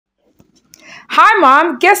Hi,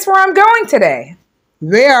 Mom. Guess where I'm going today?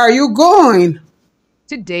 Where are you going?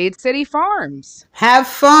 To Dade City Farms. Have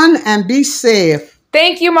fun and be safe.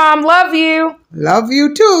 Thank you, Mom. Love you. Love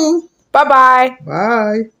you too. Bye-bye.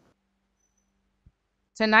 Bye.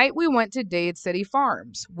 Tonight we went to Dade City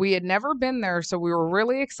Farms. We had never been there, so we were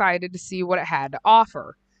really excited to see what it had to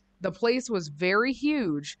offer. The place was very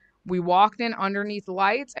huge. We walked in underneath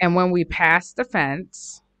lights, and when we passed the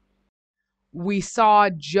fence, we saw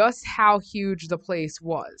just how huge the place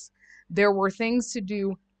was. There were things to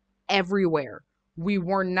do everywhere. We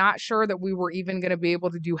were not sure that we were even going to be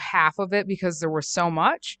able to do half of it because there was so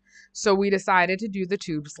much. So we decided to do the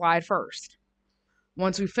tube slide first.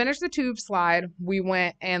 Once we finished the tube slide, we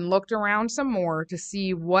went and looked around some more to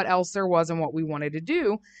see what else there was and what we wanted to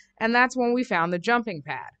do. And that's when we found the jumping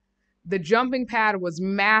pad. The jumping pad was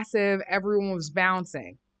massive. Everyone was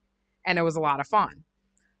bouncing, and it was a lot of fun.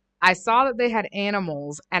 I saw that they had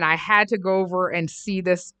animals, and I had to go over and see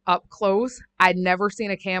this up close. I'd never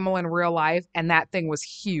seen a camel in real life, and that thing was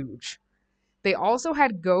huge. They also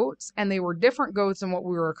had goats, and they were different goats than what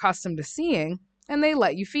we were accustomed to seeing, and they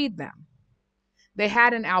let you feed them. They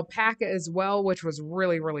had an alpaca as well, which was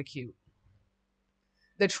really, really cute.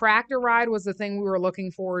 The tractor ride was the thing we were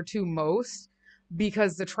looking forward to most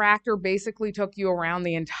because the tractor basically took you around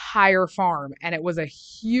the entire farm, and it was a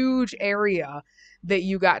huge area that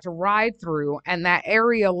you got to ride through, and that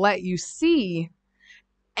area let you see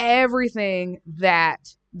everything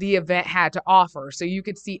that the event had to offer. So you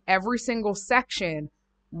could see every single section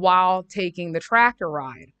while taking the tractor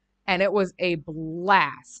ride, and it was a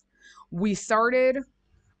blast. We started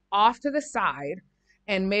off to the side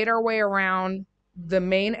and made our way around the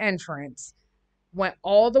main entrance, went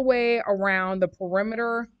all the way around the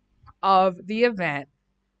perimeter of the event,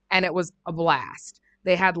 and it was a blast.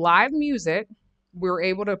 They had live music. We were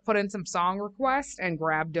able to put in some song requests and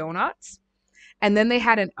grab donuts. And then they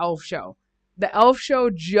had an elf show. The elf show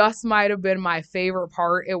just might have been my favorite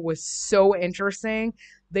part. It was so interesting.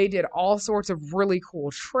 They did all sorts of really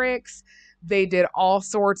cool tricks. They did all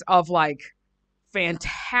sorts of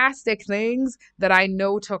fantastic things that I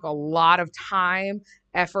know took a lot of time,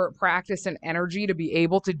 effort, practice, and energy to be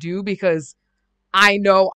able to do because I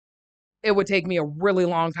know it would take me a really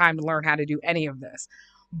long time to learn how to do any of this.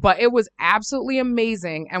 But it was absolutely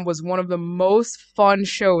amazing and was one of the most fun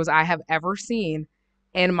shows I have ever seen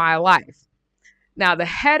in my life. Now, the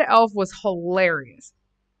head elf was hilarious.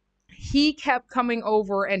 He kept coming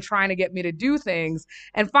over and trying to get me to do things,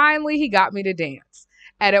 and finally he got me to dance.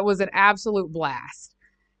 And it was an absolute blast.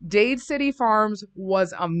 Dade City Farms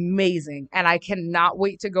was amazing, and I cannot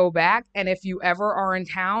wait to go back. And if you ever are in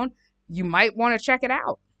town, you might want to check it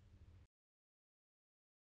out.